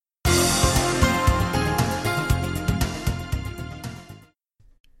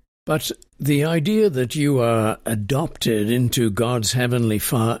But the idea that you are adopted into God's heavenly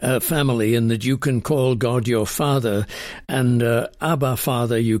family and that you can call God your Father and Abba,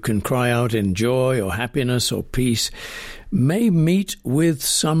 Father, you can cry out in joy or happiness or peace, may meet with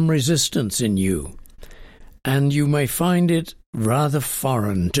some resistance in you. And you may find it rather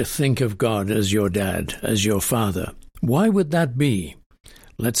foreign to think of God as your dad, as your father. Why would that be?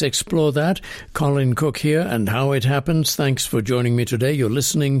 Let's explore that. Colin Cook here, and how it happens. Thanks for joining me today. You're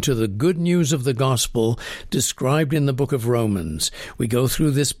listening to the good news of the gospel described in the book of Romans. We go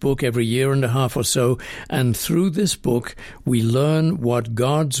through this book every year and a half or so, and through this book we learn what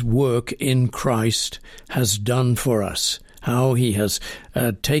God's work in Christ has done for us. How he has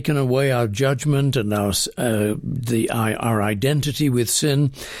taken away our judgment and our identity with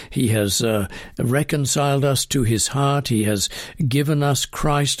sin. He has reconciled us to his heart. He has given us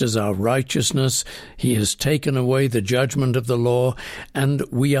Christ as our righteousness. He has taken away the judgment of the law. And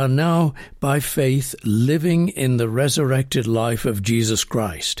we are now, by faith, living in the resurrected life of Jesus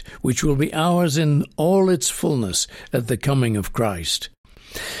Christ, which will be ours in all its fullness at the coming of Christ.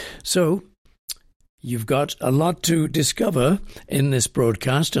 So, you've got a lot to discover in this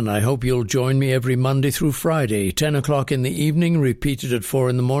broadcast, and I hope you'll join me every Monday through Friday, 10 o'clock in the evening, repeated at 4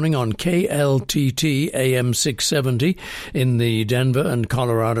 in the morning on KLTT AM 670 in the Denver and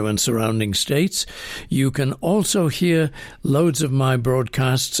Colorado and surrounding states. You can also hear loads of my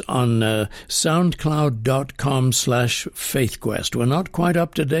broadcasts on soundcloud.com/faithquest. We're not quite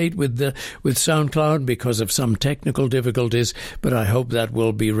up to date with SoundCloud because of some technical difficulties, but I hope that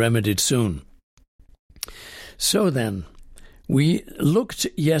will be remedied soon. So then, we looked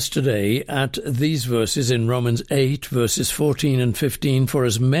yesterday at these verses in Romans 8, verses 14 and 15. For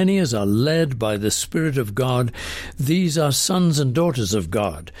as many as are led by the Spirit of God, these are sons and daughters of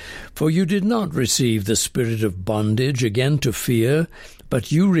God. For you did not receive the spirit of bondage again to fear,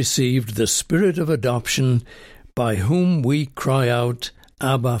 but you received the Spirit of adoption, by whom we cry out,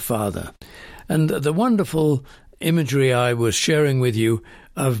 Abba, Father. And the wonderful imagery I was sharing with you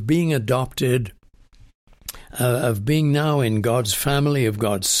of being adopted, of being now in God's family, of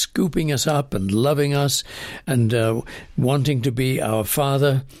God scooping us up and loving us and wanting to be our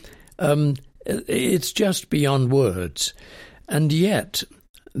Father, it's just beyond words. And yet,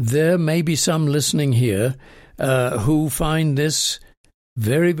 there may be some listening here who find this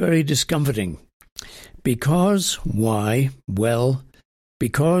very, very discomforting. Because, why? Well,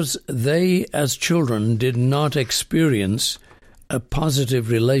 because they, as children, did not experience a positive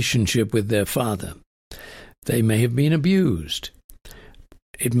relationship with their Father. They may have been abused.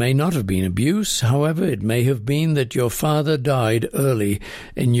 It may not have been abuse, however, it may have been that your father died early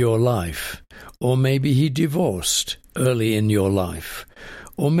in your life, or maybe he divorced early in your life,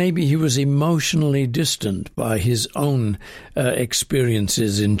 or maybe he was emotionally distant by his own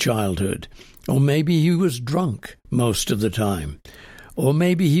experiences in childhood, or maybe he was drunk most of the time, or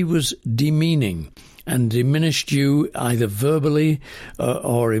maybe he was demeaning and diminished you either verbally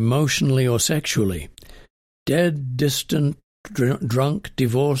or emotionally or sexually. Dead, distant, drunk,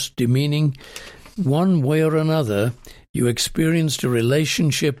 divorced, demeaning, one way or another, you experienced a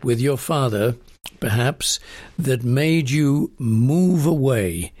relationship with your father, perhaps, that made you move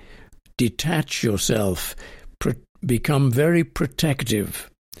away, detach yourself, become very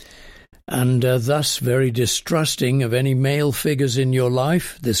protective, and thus very distrusting of any male figures in your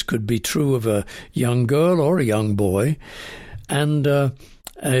life. This could be true of a young girl or a young boy. And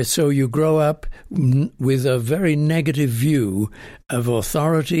so you grow up with a very negative view of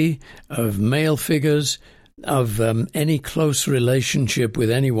authority, of male figures, of any close relationship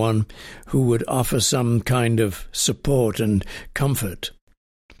with anyone who would offer some kind of support and comfort.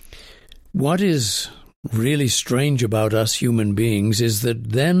 What is really strange about us human beings is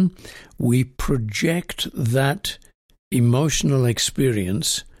that then we project that emotional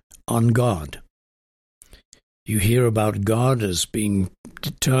experience on God. You hear about God as being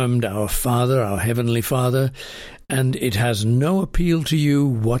termed our Father, our Heavenly Father, and it has no appeal to you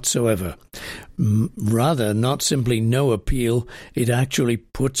whatsoever. Rather, not simply no appeal, it actually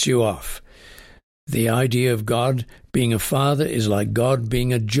puts you off. The idea of God being a father is like God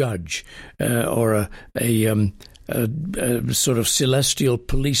being a judge or a sort of celestial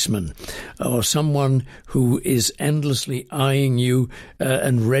policeman, or someone who is endlessly eyeing you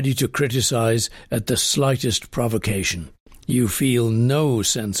and ready to criticize at the slightest provocation. You feel no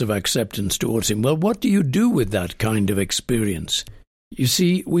sense of acceptance towards him. Well, what do you do with that kind of experience? You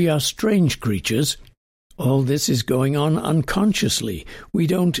see, we are strange creatures. All this is going on unconsciously.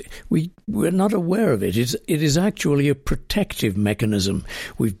 We're not aware of it. It is actually a protective mechanism.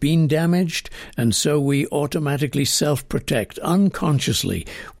 We've been damaged, and so we automatically self-protect unconsciously.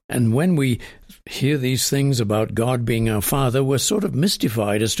 And when we hear these things about God being our Father, we're sort of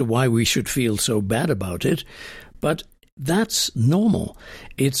mystified as to why we should feel so bad about it. But that's normal.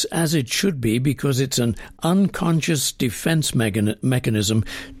 It's as it should be, because it's an unconscious defense mechanism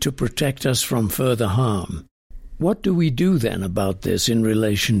to protect us from further harm. What do we do then about this in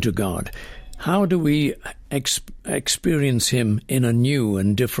relation to God? How do we experience Him in a new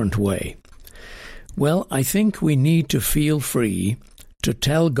and different way? Well, I think we need to feel free to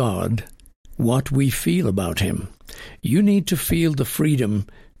tell God what we feel about Him. You need to feel the freedom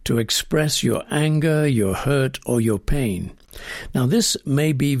to express your anger, your hurt, or your pain. Now, this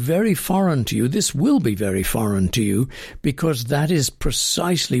may be very foreign to you. This will be very foreign to you, because that is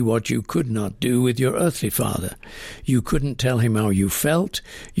precisely what you could not do with your earthly father. You couldn't tell him how you felt.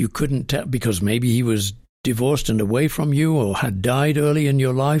 You couldn't tell, because maybe he was divorced and away from you, or had died early in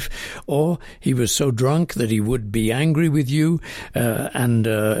your life, or he was so drunk that he would be angry with you and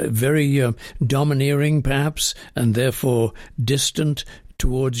very domineering perhaps, and therefore distant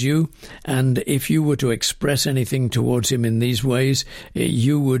towards you. And if you were to express anything towards him in these ways,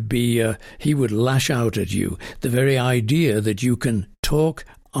 you would be he would lash out at you. The very idea that you can talk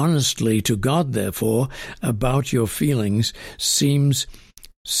honestly to God, therefore, about your feelings seems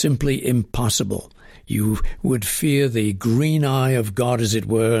simply impossible. You would fear the green eye of God, as it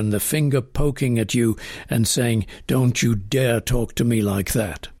were, and the finger poking at you and saying, "Don't you dare talk to me like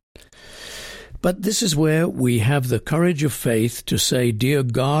that." But this is where we have the courage of faith to say, "Dear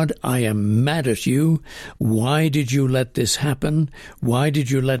God, I am mad at you. Why did you let this happen? Why did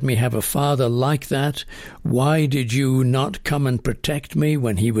you let me have a father like that? Why did you not come and protect me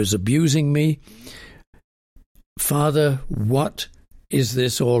when he was abusing me? Father, what is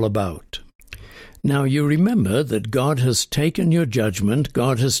this all about?" Now, you remember that God has taken your judgment.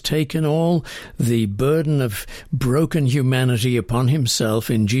 God has taken all the burden of broken humanity upon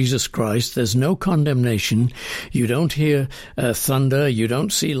himself in Jesus Christ. There's no condemnation. You don't hear thunder. You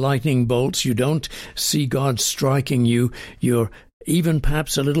don't see lightning bolts. You don't see God striking you. You're even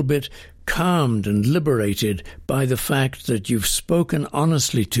perhaps a little bit calmed and liberated by the fact that you've spoken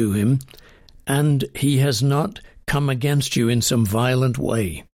honestly to him, and he has not come against you in some violent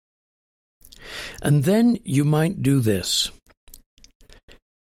way. And then you might do this.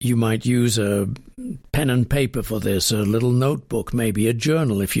 You might use a pen and paper for this, a little notebook, maybe a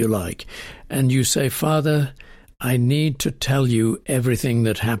journal if you like. And you say, "Father, I need to tell you everything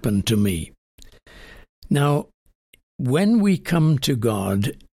that happened to me." Now, when we come to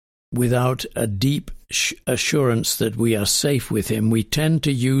God without a deep assurance that we are safe with him, we tend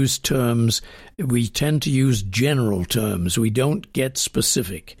to use general terms. We don't get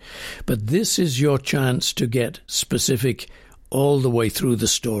specific. But this is your chance to get specific all the way through the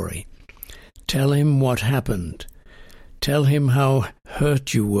story. Tell him what happened. Tell him how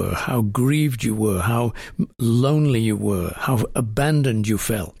hurt you were, how grieved you were, how lonely you were, how abandoned you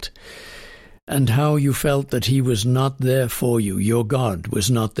felt, and how you felt that he was not there for you. Your God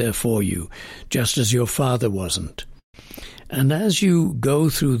was not there for you, just as your father wasn't. And as you go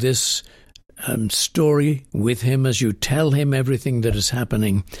through this story with him, as you tell him everything that is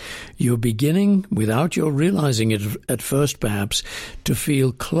happening, you're beginning, without your realizing it at first perhaps, to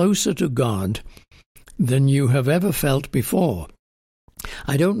feel closer to God than you have ever felt before.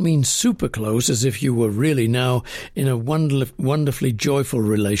 I don't mean super close, as if you were really now in a wonderfully joyful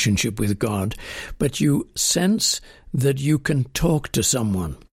relationship with God, but you sense that you can talk to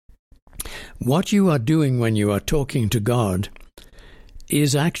someone. What you are doing when you are talking to God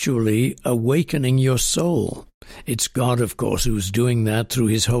is actually awakening your soul. It's God, of course, who's doing that through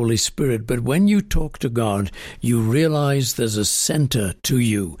his Holy Spirit. But when you talk to God, you realize there's a center to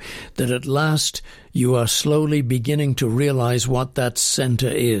you, that at last you are slowly beginning to realize what that center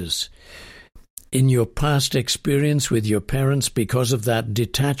is. In your past experience with your parents, because of that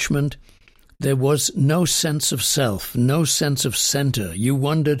detachment, there was no sense of self, no sense of center. You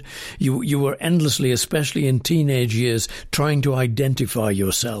wondered, you were endlessly, especially in teenage years, trying to identify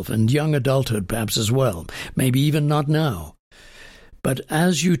yourself, and young adulthood perhaps as well, maybe even not now. But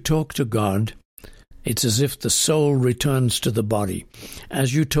as you talk to God, it's as if the soul returns to the body.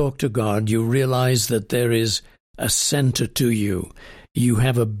 As you talk to God, you realize that there is a center to you. You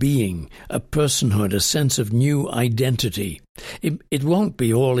have a being, a personhood, a sense of new identity. It won't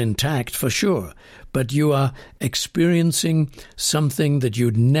be all intact for sure, but you are experiencing something that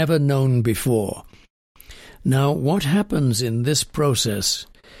you'd never known before. Now, what happens in this process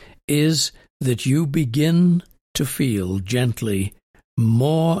is that you begin to feel gently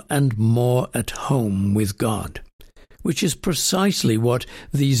more and more at home with God, which is precisely what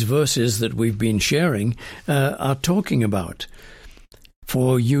these verses that we've been sharing are talking about.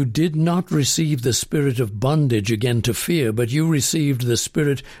 For you did not receive the spirit of bondage again to fear, but you received the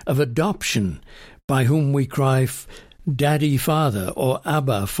spirit of adoption, by whom we cry, Daddy, Father, or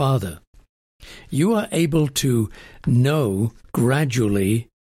Abba, Father. You are able to know gradually,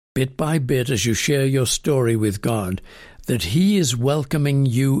 bit by bit, as you share your story with God, that He is welcoming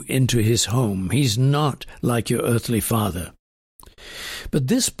you into His home. He's not like your earthly father. But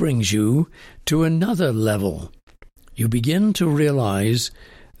this brings you to another level. You begin to realize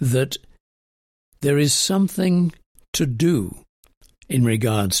that there is something to do in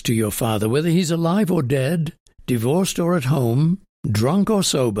regards to your father, whether he's alive or dead, divorced or at home, drunk or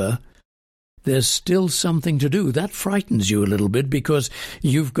sober. There's still something to do. That frightens you a little bit because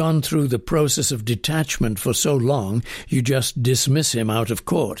you've gone through the process of detachment for so long, you just dismiss him out of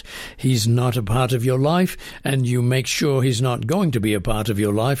court. He's not a part of your life, and you make sure he's not going to be a part of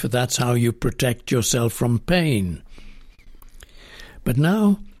your life. That's how you protect yourself from pain. But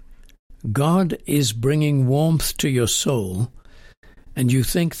now, God is bringing warmth to your soul, and you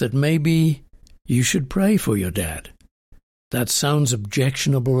think that maybe you should pray for your dad. That sounds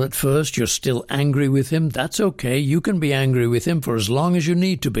objectionable at first. You're still angry with him. That's okay. You can be angry with him for as long as you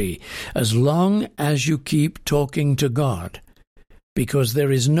need to be, as long as you keep talking to God. Because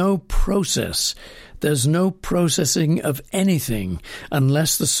there is no process. There's no processing of anything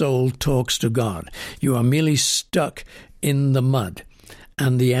unless the soul talks to God. You are merely stuck in the mud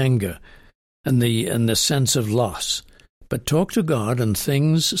and the anger and the sense of loss. But talk to God and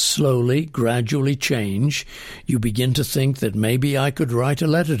things slowly, gradually change. You begin to think that maybe I could write a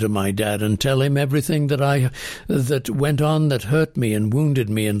letter to my dad and tell him everything that went on that hurt me and wounded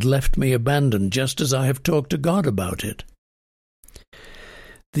me and left me abandoned, just as I have talked to God about it.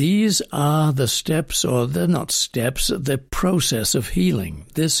 These are the steps, or they're not steps, the process of healing.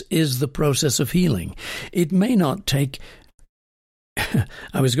 This is the process of healing. It may not take,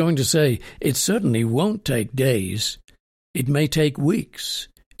 I was going to say, it certainly won't take days. It may take weeks.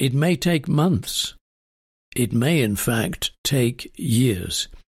 It may take months. It may, in fact, take years.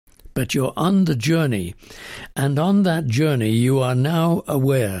 But you're on the journey, and on that journey you are now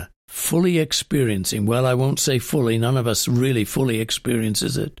aware, fully experiencing, well, I won't say fully, none of us really fully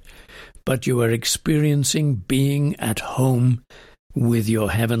experiences it, but you are experiencing being at home with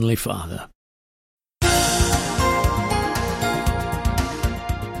your Heavenly Father.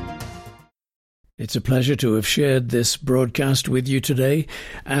 It's a pleasure to have shared this broadcast with you today,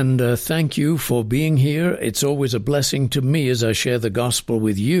 and thank you for being here. It's always a blessing to me as I share the gospel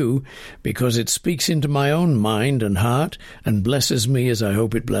with you, because it speaks into my own mind and heart and blesses me as I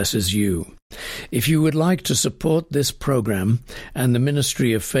hope it blesses you. If you would like to support this program and the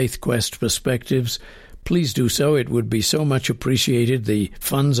ministry of Faith Quest Perspectives, please do so. It would be so much appreciated. The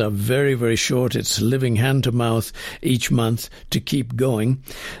funds are very, very short. It's living hand to mouth each month to keep going.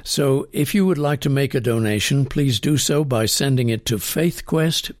 So if you would like to make a donation, please do so by sending it to Faith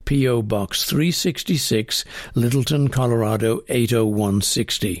Quest, P.O. Box 366, Littleton, Colorado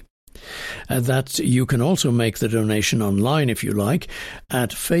 80160. You can also make the donation online if you like at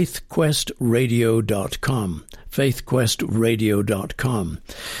faithquestradio.com. faithquestradio.com.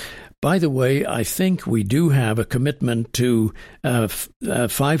 By the way, I think we do have a commitment to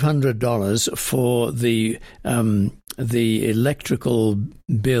 $500 for the electrical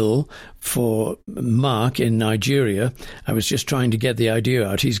bill for Mark in Nigeria. I was just trying to get the idea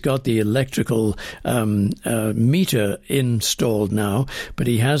out. He's got the electrical meter installed now, but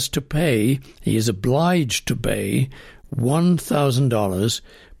he has to pay, he is obliged to pay $1,000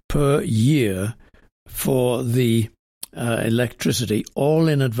 per year for the electricity, all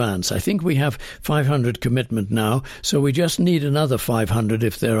in advance. I think we have 500 commitment now, so we just need another 500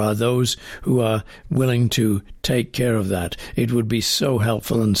 if there are those who are willing to take care of that. It would be so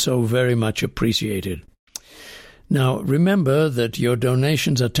helpful and so very much appreciated. Now, remember that your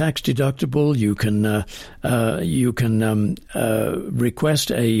donations are tax deductible. You can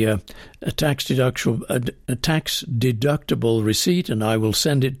request a tax deductible receipt, and I will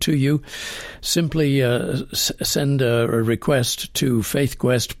send it to you. Simply send a request to Faith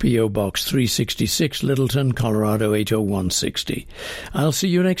Quest, P.O. Box 366, Littleton, Colorado 80160. I'll see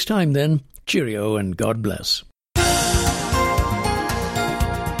you next time then. Cheerio and God bless.